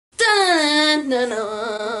Welcome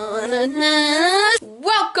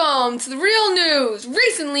to the real news.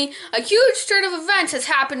 Recently, a huge turn of events has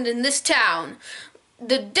happened in this town.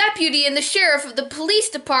 The deputy and the sheriff of the police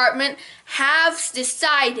department have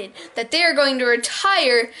decided that they are going to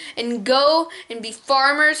retire and go and be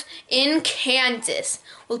farmers in Kansas.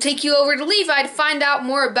 We'll take you over to Levi to find out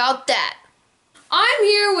more about that. I'm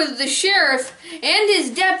here with the sheriff and his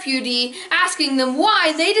deputy asking them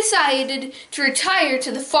why they decided to retire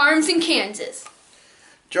to the farms in Kansas.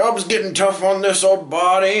 Job's getting tough on this old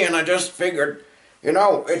body, and I just figured,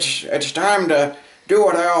 it's time to do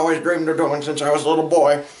what I always dreamed of doing since I was a little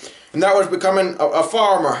boy, and that was becoming a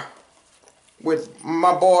farmer with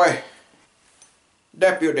my boy,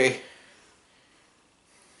 Deputy.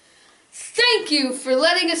 Thank you for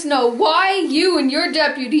letting us know why you and your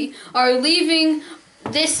deputy are leaving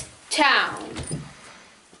this town.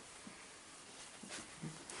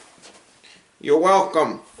 You're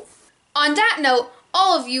welcome. On that note,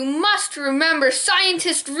 all of you must remember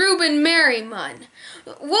scientist Reuben Merriman.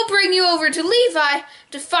 We'll bring you over to Levi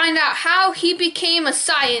to find out how he became a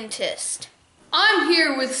scientist. I'm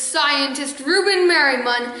here with scientist Reuben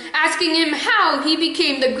Merriman, asking him how he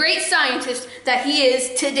became the great scientist that he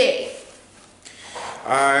is today.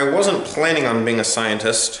 I wasn't planning on being a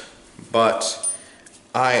scientist, but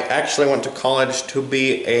I actually went to college to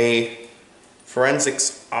be a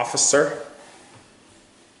forensics officer,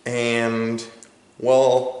 and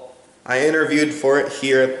well, I interviewed for it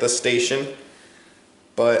here at the station,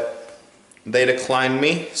 but they declined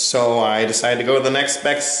me, so I decided to go to the next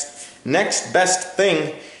best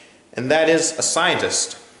thing, and that is a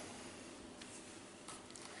scientist.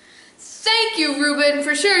 Thank you, Reuben,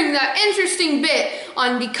 for sharing that interesting bit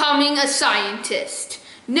on becoming a scientist.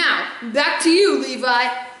 Now, back to you, Levi.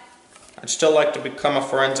 I'd still like to become a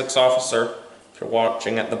forensics officer if you're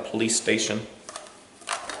watching at the police station.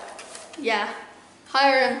 Yeah,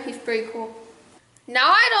 hire him. He's pretty cool.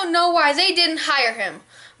 Now, I don't know why they didn't hire him.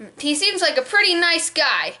 He seems like a pretty nice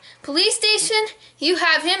guy. Police station, you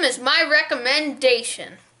have him as my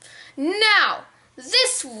recommendation. Now,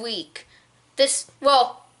 this week,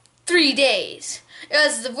 3 days,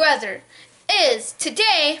 as the weather is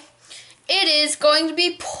today, it is going to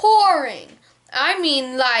be pouring. I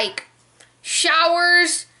mean, like,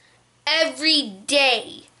 showers every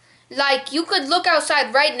day. Like, you could look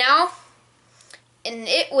outside right now, and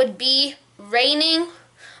it would be raining,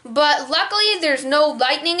 but luckily there's no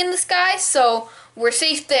lightning in the sky, so we're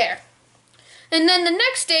safe there. And then the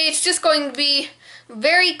next day, it's just going to be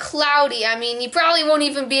very cloudy. I mean, you probably won't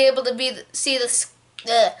even be able to see the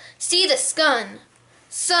sun.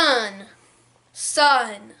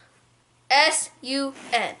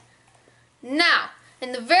 S-U-N. Now,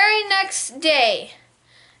 in the very next day,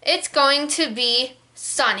 it's going to be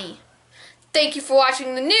sunny. Thank you for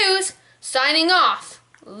watching the news. Signing off,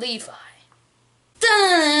 Levi.